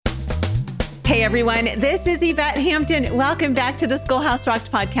Hey everyone, this is Yvette Hampton. Welcome back to the Schoolhouse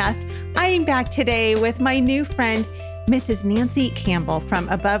Rocked podcast. I am back today with my new friend, Mrs. Nancy Campbell from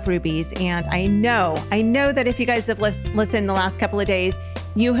Above Rubies. And I know that if you guys have listened the last couple of days,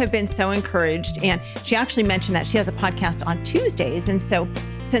 you have been so encouraged. And she actually mentioned that she has a podcast on Tuesdays. And so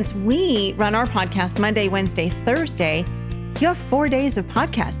since we run our podcast Monday, Wednesday, Thursday, you have 4 days of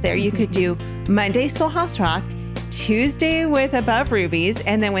podcast there. You could do Monday Schoolhouse Rocked, Tuesday with Above Rubies,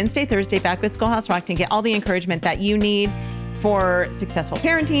 and then Wednesday, Thursday back with Schoolhouse Rocked and get all the encouragement that you need for successful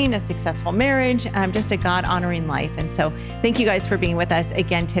parenting, a successful marriage, just a God-honoring life. And so thank you guys for being with us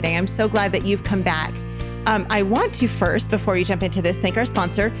again today. I'm so glad that you've come back. I want to first, before you jump into this, thank our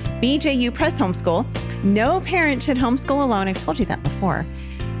sponsor, BJU Press Homeschool. No parent should homeschool alone. I've told you that before.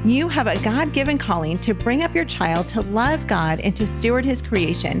 You have a God-given calling to bring up your child to love God and to steward his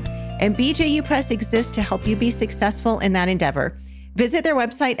creation. And BJU Press exists to help you be successful in that endeavor. Visit their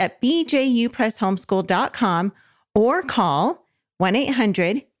website at bjupresshomeschool.com or call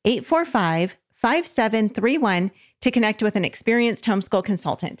 1-800-845-5731 to connect with an experienced homeschool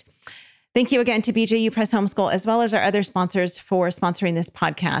consultant. Thank you again to BJU Press Homeschool, as well as our other sponsors for sponsoring this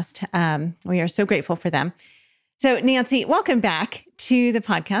podcast. We are so grateful for them. So Nancy, welcome back to the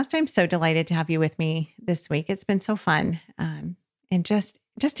podcast. I'm so delighted to have you with me this week. It's been so fun and just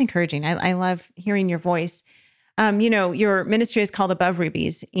encouraging. I love hearing your voice. Your ministry is called Above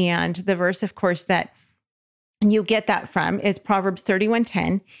Rubies, and the verse, of course, that you get that from is Proverbs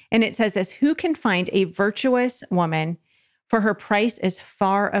 31:10. And it says this: who can find a virtuous woman, for her price is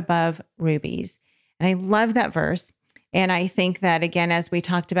far above rubies. And I love that verse. And I think that, again, as we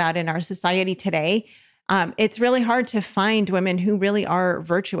talked about in our society today, it's really hard to find women who really are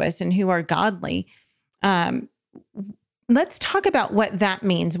virtuous and who are godly. Let's talk about what that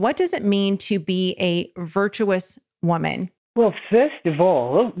means. What does it mean to be a virtuous woman? Well, first of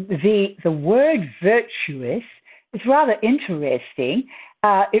all, the word virtuous is rather interesting.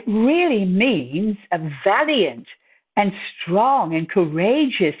 It really means a valiant and strong and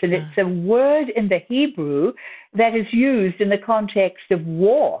courageous. And it's a word in the Hebrew that is used in the context of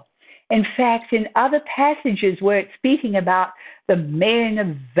war. In fact, in other passages where it's speaking about the men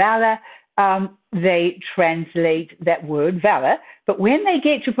of valor, they translate that word valor. But when they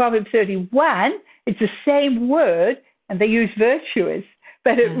get to Proverbs 31, it's the same word, and they use virtuous,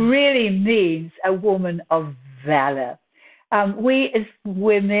 but it really means a woman of valor. We as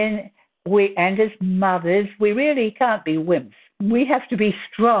women, and as mothers, we really can't be wimps. We have to be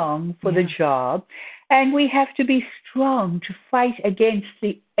strong for the job, and we have to be strong to fight against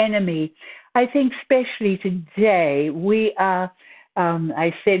the enemy. I think especially today, we are,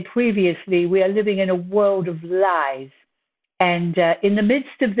 I said previously, we are living in a world of lies. And in the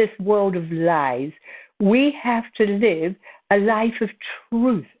midst of this world of lies, we have to live a life of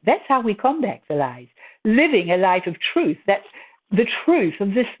truth. That's how we combat the lies. Living a life of truth. That's the truth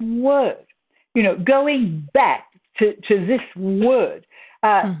of this word. Going back to this word.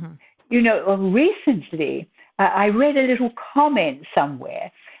 Recently, I read a little comment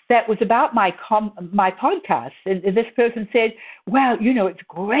somewhere that was about my podcast. And this person said, well, it's a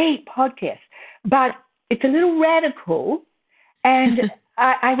great podcast, but it's a little radical. And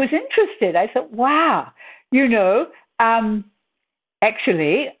I was interested. I thought, wow,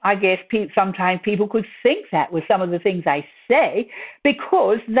 actually, I guess sometimes people could think that with some of the things I say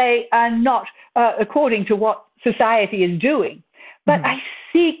because they are not according to what society is doing. But I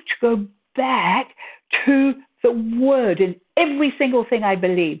seek to go back to the word in every single thing I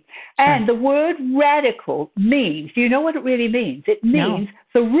believe. Sure. And the word radical means, do you know what it really means? It means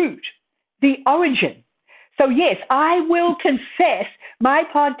the root, the origin. So yes, I will confess my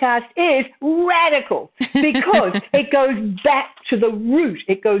podcast is radical because it goes back to the root.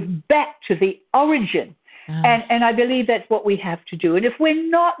 It goes back to the origin. And I believe that's what we have to do. And if we're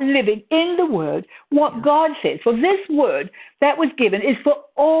not living in the word, what God says, for this word that was given is for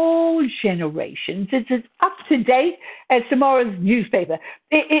all generations. It's as up to date as tomorrow's newspaper.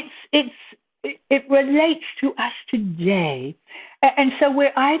 It relates to us today. And so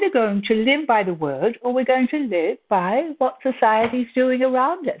we're either going to live by the word or we're going to live by what society's doing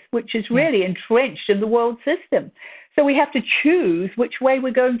around us, which is really entrenched in the world system. So we have to choose which way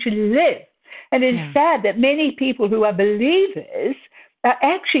we're going to live. And it's sad that many people who are believers are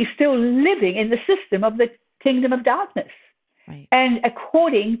actually still living in the system of the kingdom of darkness. Right. And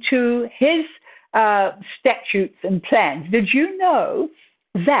according to his statutes and plans, did you know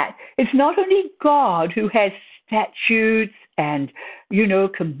that it's not only God who has statutes and,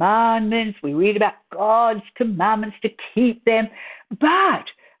 commandments. We read about God's commandments to keep them.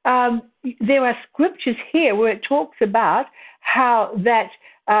 But there are scriptures here where it talks about how that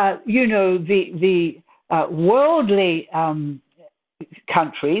the worldly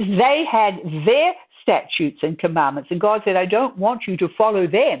countries, they had their statutes and commandments, and God said, I don't want you to follow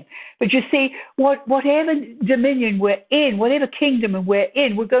them. But you see, whatever dominion we're in, whatever kingdom we're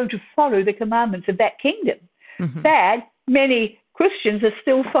in, we're going to follow the commandments of that kingdom. Mm-hmm. Sad, many Christians are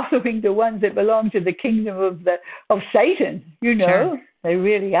still following the ones that belong to the kingdom of Satan. Sure. They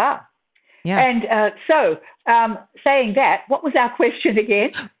really are. Yeah. And saying that, what was our question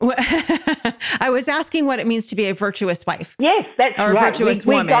again? I was asking what it means to be a virtuous wife. Yes, that's or right. A virtuous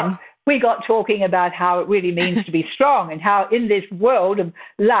woman. We got talking about how it really means to be strong, and how in this world of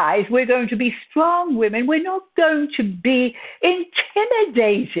lies, we're going to be strong women. We're not going to be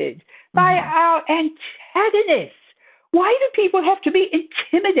intimidated by our antagonists. Why do people have to be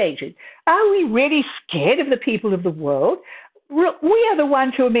intimidated? Are we really scared of the people of the world? We are the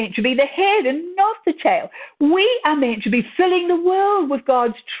ones who are meant to be the head and not the tail. We are meant to be filling the world with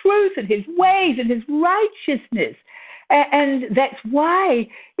God's truth and his ways and his righteousness. And that's why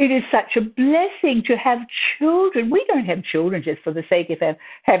it is such a blessing to have children. We don't have children just for the sake of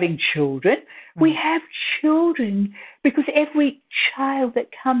having children. Right. We have children because every child that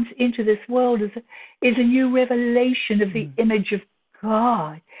comes into this world is a new revelation of the image of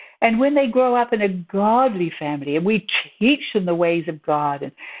God. And when they grow up in a godly family and we teach them the ways of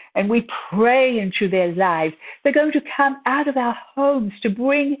God and we pray into their lives, they're going to come out of our homes to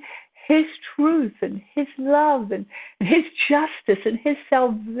bring his truth and his love and his justice and his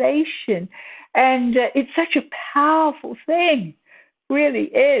salvation. And it's such a powerful thing. Really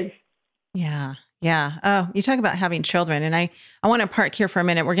is. Yeah. Yeah. Oh, you talk about having children, and I want to park here for a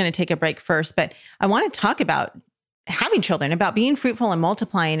minute. We're going to take a break first, but I want to talk about having children, about being fruitful and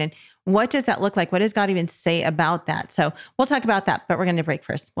multiplying, and what does that look like? What does God even say about that? So we'll talk about that, but we're going to break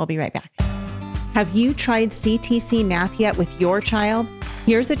first. We'll be right back. Have you tried CTC Math yet with your child?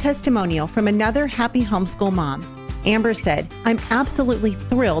 Here's a testimonial from another happy homeschool mom. Amber said, I'm absolutely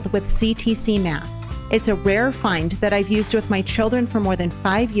thrilled with CTC Math. It's a rare find that I've used with my children for more than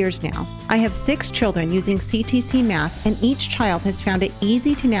 5 years now. I have 6 children using CTC Math, and each child has found it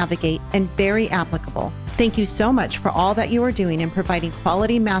easy to navigate and very applicable. Thank you so much for all that you are doing in providing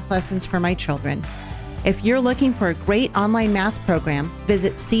quality math lessons for my children. If you're looking for a great online math program,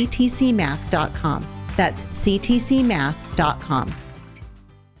 visit ctcmath.com. That's ctcmath.com.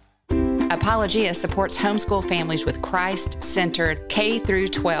 Apologia supports homeschool families with Christ-centered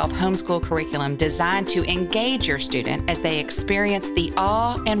K-12 homeschool curriculum designed to engage your student as they experience the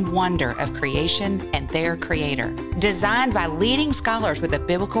awe and wonder of creation and their creator. Designed by leading scholars with a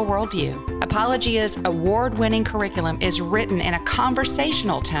biblical worldview, Apologia's award-winning curriculum is written in a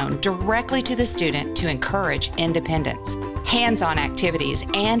conversational tone directly to the student to encourage independence. Hands-on activities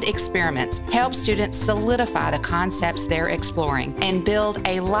and experiments help students solidify the concepts they're exploring and build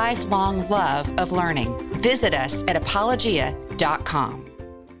a lifelong love of learning. Visit us at apologia.com.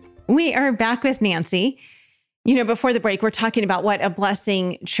 We are back with Nancy. Before the break, we're talking about what a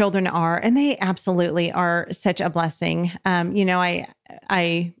blessing children are, and they absolutely are such a blessing.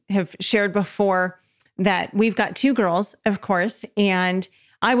 I have shared before that we've got 2 girls, of course, and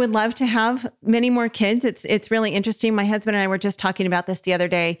I would love to have many more kids. It's really interesting. My husband and I were just talking about this the other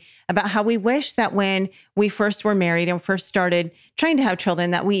day, about how we wish that when we first were married and first started trying to have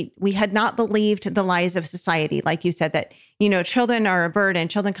children, that we had not believed the lies of society. Like you said, that, children are a burden,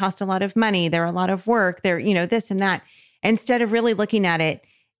 children cost a lot of money, they're a lot of work, they're, this and that, instead of really looking at it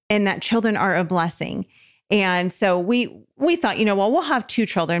and that children are a blessing. And so we thought, we'll have 2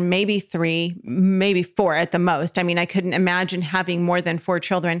 children, maybe 3, maybe 4 at the most. I mean, I couldn't imagine having more than 4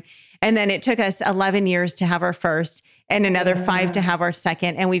 children. And then it took us 11 years to have our first and another 5 to have our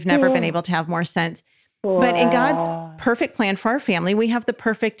second. And we've never been able to have more since. But in God's perfect plan for our family, we have the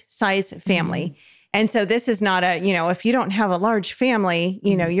perfect size family. And so this is not if you don't have a large family,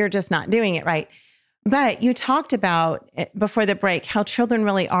 you're just not doing it right. But you talked about before the break, how children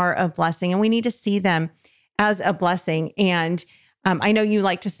really are a blessing, and we need to see them as a blessing. And I know you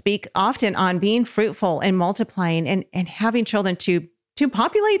like to speak often on being fruitful and multiplying and having children to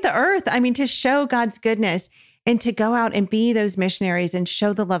populate the earth. I mean, to show God's goodness and to go out and be those missionaries and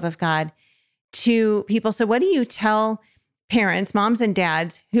show the love of God to people. So what do you tell parents, moms and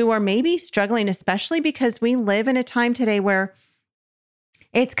dads, who are maybe struggling, especially because we live in a time today where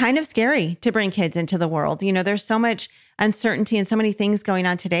it's kind of scary to bring kids into the world? There's so much uncertainty and so many things going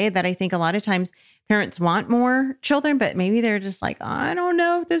on today that I think a lot of times parents want more children, but maybe they're just like, I don't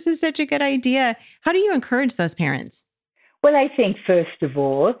know if this is such a good idea. How do you encourage those parents? Well, I think, first of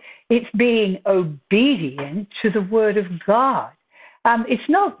all, it's being obedient to the Word of God. It's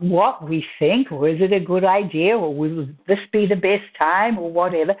not what we think, or is it a good idea, or will this be the best time, or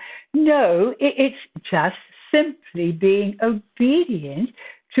whatever. No, it's just simply being obedient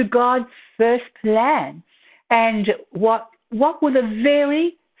to God's first plan. And what were the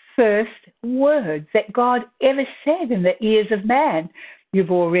very first words that God ever said in the ears of man?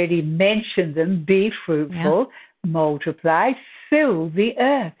 You've already mentioned them. Be fruitful, multiply, fill the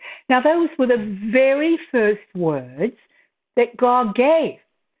earth. Now, those were the very first words that God gave,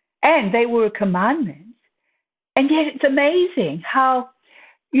 and they were a commandment. And yet it's amazing how,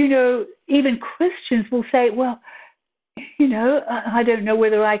 even Christians will say, well, I don't know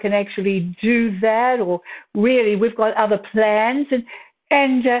whether I can actually do that, or really we've got other plans.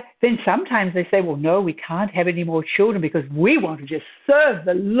 And then sometimes they say, well, no, we can't have any more children because we want to just serve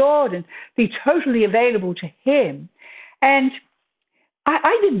the Lord and be totally available to Him. And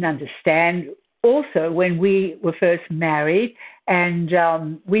I didn't understand also when we were first married,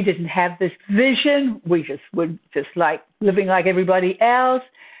 and we didn't have this vision. We just were just like living like everybody else.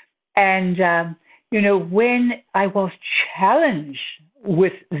 And, when I was challenged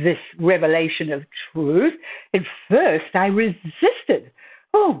with this revelation of truth, at first I resisted.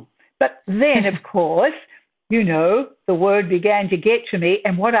 But then, of course, the word began to get to me,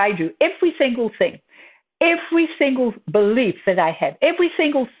 and what I do, every single thing, every single belief that I have, every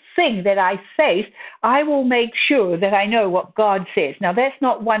single thing that I face, I will make sure that I know what God says. Now, that's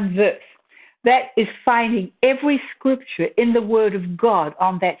not one verse. That is finding every scripture in the Word of God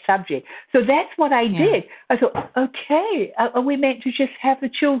on that subject. So that's what I did. I thought, okay, are we meant to just have the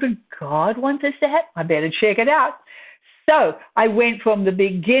children God wants us to have? I better check it out. So I went from the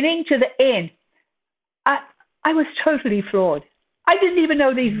beginning to the end. I was totally floored. I didn't even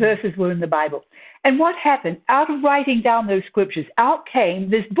know these verses were in the Bible. And what happened? Out of writing down those scriptures, out came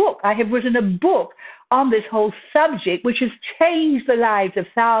this book. I have written a book on this whole subject, which has changed the lives of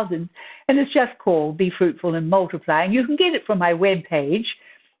thousands. And it's just called Be Fruitful and Multiply. And you can get it from my webpage.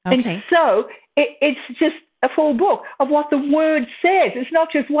 Okay. And so it's just a full book of what the Word says. It's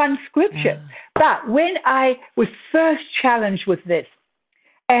not just one scripture. But when I was first challenged with this,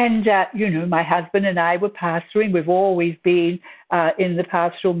 and, my husband and I were pastoring. We've always been in the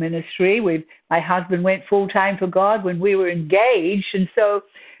pastoral ministry. My husband went full-time for God when we were engaged. And so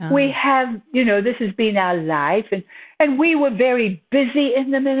we have, this has been our life. And we were very busy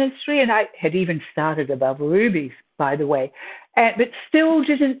in the ministry. And I had even started Above Rubies, by the way, but still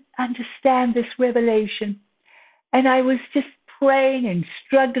didn't understand this revelation. And I was just praying and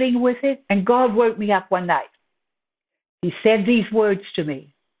struggling with it. And God woke me up one night. He said these words to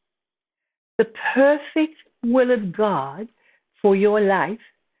me. The perfect will of God for your life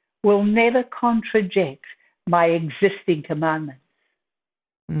will never contradict my existing commandments.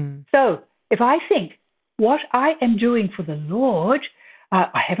 So if I think what I am doing for the Lord,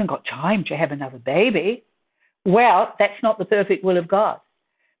 I haven't got time to have another baby, well, that's not the perfect will of God.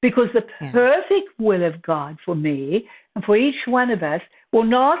 Because the perfect will of God for me and for each one of us will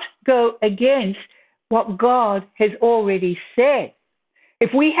not go against what God has already said.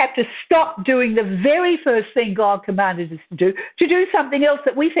 If we have to stop doing the very first thing God commanded us to do something else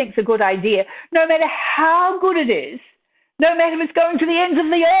that we think is a good idea, no matter how good it is, no matter if it's going to the ends of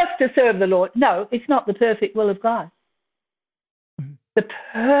the earth to serve the Lord, no, it's not the perfect will of God. The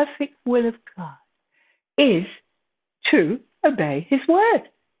perfect will of God is to obey His word.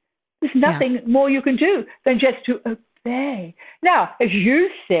 There's nothing more you can do than just to obey. Now, as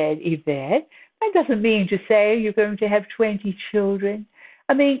you said, Yvette, that doesn't mean to say you're going to have 20 children.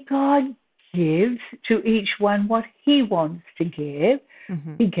 I mean, God gives to each one what He wants to give.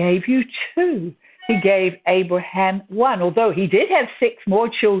 He gave you 2. He gave Abraham 1, although he did have 6 more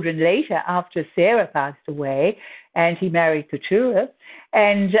children later after Sarah passed away, and he married Keturah.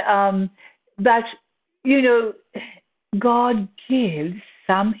 And but God gives.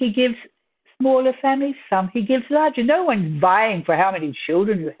 Some He gives smaller families, some He gives larger. No one's vying for how many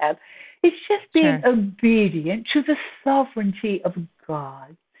children you have. It's just being obedient to the sovereignty of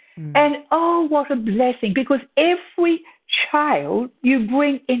God. And what a blessing, because every child you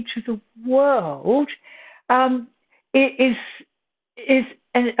bring into the world is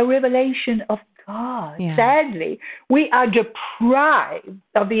a revelation of God. Sadly, we are deprived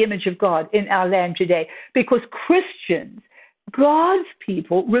of the image of God in our land today because Christians, God's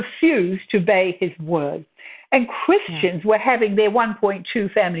people, refuse to obey His word. And Christians were having their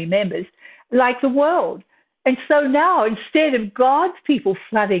 1.2 family members like the world. And so now, instead of God's people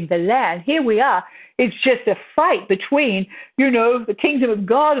flooding the land, here we are. It's just a fight between, the kingdom of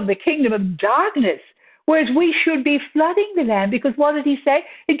God and the kingdom of darkness. Whereas we should be flooding the land, because what did He say?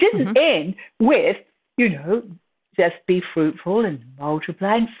 It didn't end with, just be fruitful and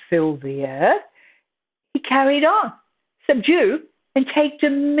multiply and fill the earth. He carried on, subdue and take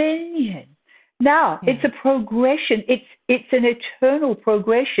dominion. Now, it's a progression. It's an eternal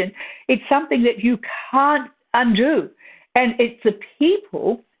progression. It's something that you can't undo. And it's the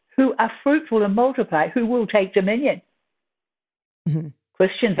people who are fruitful and multiply who will take dominion. Mm-hmm.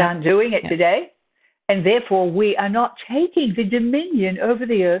 Christians aren't doing it today. And therefore, we are not taking the dominion over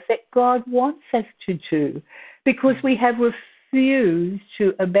the earth that God wants us to do because we have refused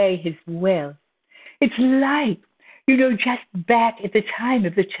to obey his will. It's like, just back at the time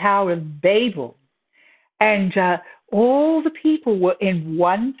of the Tower of Babel, and all the people were in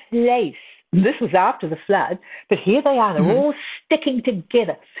one place. This was after the flood, but here they are. They're all sticking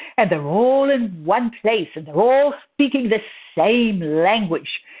together, and they're all in one place, and they're all speaking the same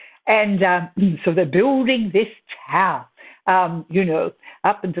language. And so they're building this tower,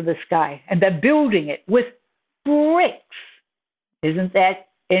 up into the sky, and they're building it with bricks. Isn't that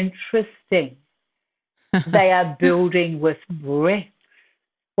interesting? They are building with bricks.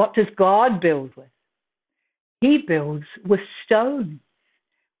 What does God build with? He builds with stones.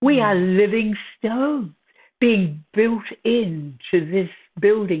 We are living stones being built into this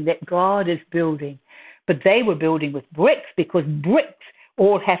building that God is building. But they were building with bricks because bricks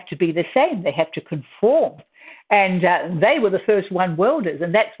all have to be the same. They have to conform. And they were the first one-worlders,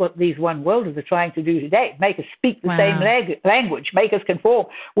 and that's what these one-worlders are trying to do today, make us speak the same language, make us conform.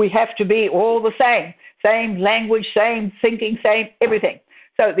 We have to be all the same language, same thinking, same everything.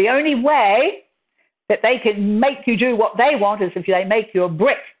 So the only way that they can make you do what they want is if they make you a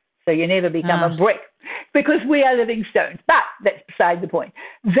brick, so you never become a brick, because we are living stones. But that's beside the point.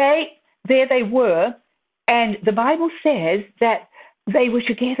 There they were, and the Bible says that they were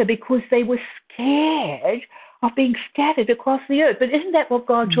together because they were scared of being scattered across the earth. But isn't that what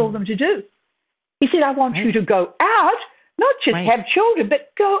God told them to do? He said, I want you to go out, not just have children,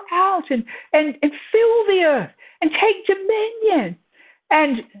 but go out and fill the earth and take dominion.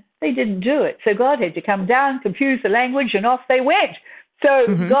 And they didn't do it. So God had to come down, confuse the language, and off they went. So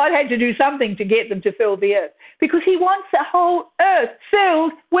God had to do something to get them to fill the earth because he wants the whole earth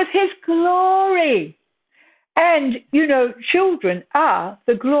filled with his glory. And, children are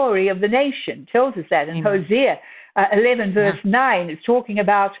the glory of the nation. Tells us that in Hosea 11, verse 9. It's talking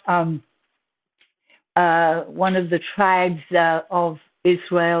about one of the tribes of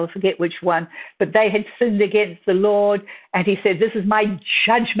Israel, forget which one, but they had sinned against the Lord. And he said, this is my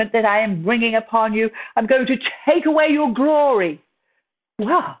judgment that I am bringing upon you. I'm going to take away your glory.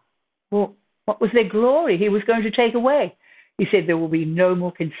 Wow. Well, what was their glory he was going to take away? He said there will be no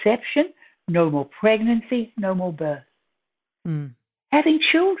more conception, no more pregnancy, no more birth. Having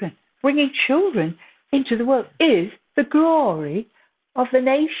children, bringing children into the world is the glory of the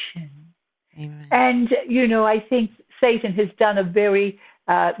nation. Amen. And, I think Satan has done a very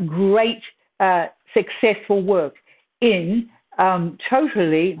great, successful work in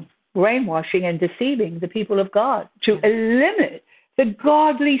totally brainwashing and deceiving the people of God to limit the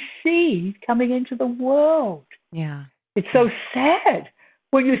godly seed coming into the world. Yeah. It's so sad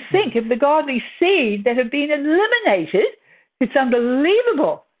when you think of the godly seed that have been eliminated. It's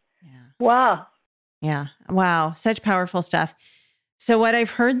unbelievable. Yeah. Wow. Yeah. Wow. Such powerful stuff. So what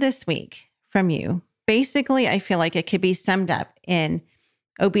I've heard this week from you, basically, I feel like it could be summed up in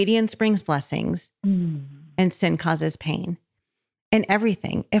obedience brings blessings and sin causes pain. And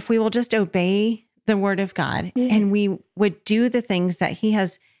everything, if we will just obey the word of God and we would do the things that he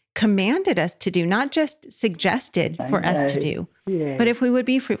has commanded us to do, not just suggested for us to do, but if we would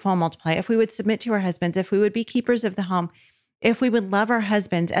be fruitful and multiply, if we would submit to our husbands, if we would be keepers of the home, if we would love our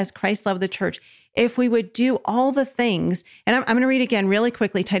husbands as Christ loved the church, if we would do all the things, and I'm going to read again really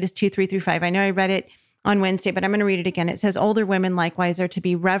quickly, Titus 2:3-5. I know I read it on Wednesday, but I'm going to read it again. It says, older women likewise are to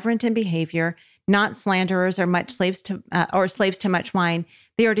be reverent in behavior, not slanderers or slaves to much wine.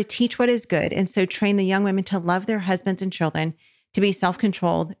 They are to teach what is good, and so train the young women to love their husbands and children, to be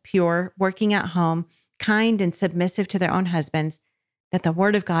self-controlled, pure, working at home, kind and submissive to their own husbands, that the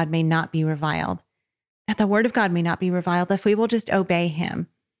word of God may not be reviled. That the word of God may not be reviled. If we will just obey him,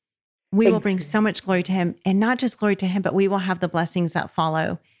 we will bring so much glory to him, and not just glory to him, but we will have the blessings that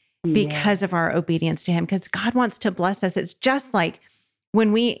follow because of our obedience to him, because God wants to bless us. It's just like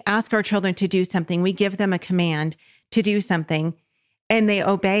when we ask our children to do something, we give them a command to do something and they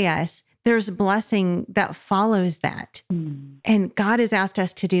obey us. There's blessing that follows that. And God has asked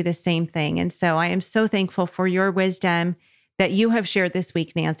us to do the same thing. And so I am so thankful for your wisdom that you have shared this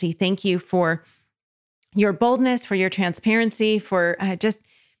week, Nancy. Thank you for your boldness, for your transparency, for just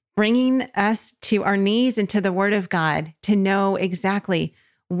bringing us to our knees and to the word of God to know exactly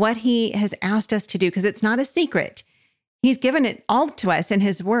what he has asked us to do, because it's not a secret. He's given it all to us in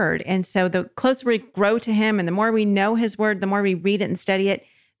his word. And so the closer we grow to him and the more we know his word, the more we read it and study it,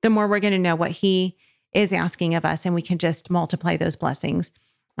 the more we're going to know what he is asking of us. And we can just multiply those blessings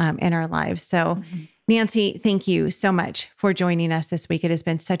in our lives. So Nancy, thank you so much for joining us this week. It has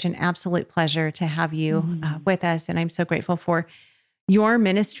been such an absolute pleasure to have you with us. And I'm so grateful for your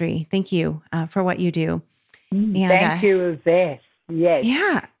ministry. Thank you for what you do. And, thank you, Yvette. Yes.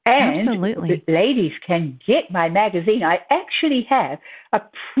 Yeah, and absolutely. Ladies can get my magazine. I actually have a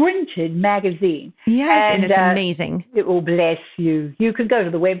printed magazine. Yes, and it's amazing. It will bless you. You can go to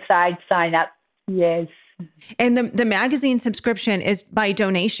the website, sign up. Yes. And the magazine subscription is by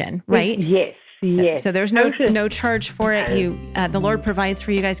donation, right? Yes. Yes. So there's no charge for it. The Lord provides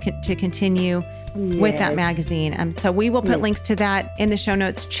for you guys to continue with that magazine. So we will put links to that in the show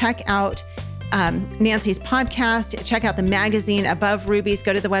notes. Check out Nancy's podcast. Check out the magazine, Above Rubies.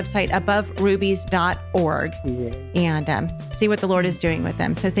 Go to the website, aboverubies.org, and see what the Lord is doing with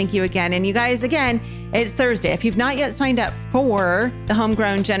them. So thank you again. And you guys, again, it's Thursday. If you've not yet signed up for the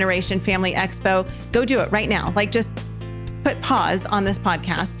Homegrown Generation Family Expo, go do it right now. Like, just put pause on this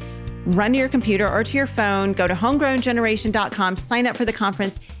podcast, run to your computer or to your phone, go to homegrowngeneration.com, sign up for the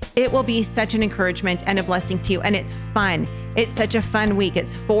conference. It will be such an encouragement and a blessing to you. And it's fun. It's such a fun week.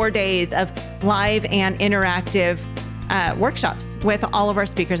 It's 4 days of live and interactive workshops with all of our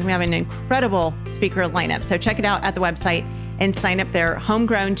speakers. And we have an incredible speaker lineup. So check it out at the website and sign up there,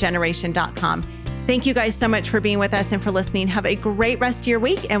 homegrowngeneration.com. Thank you guys so much for being with us and for listening. Have a great rest of your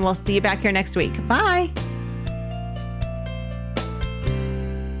week, and we'll see you back here next week. Bye.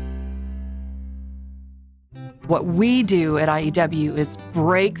 What we do at IEW is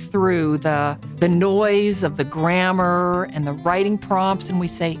break through the noise of the grammar and the writing prompts, and we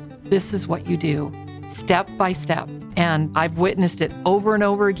say, this is what you do, step by step. And I've witnessed it over and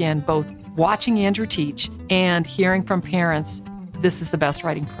over again, both watching Andrew teach and hearing from parents, this is the best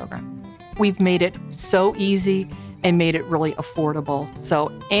writing program. We've made it so easy and made it really affordable.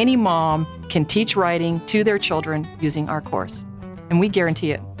 So any mom can teach writing to their children using our course, and we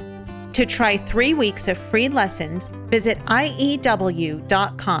guarantee it. To try 3 weeks of free lessons, visit IEW.com.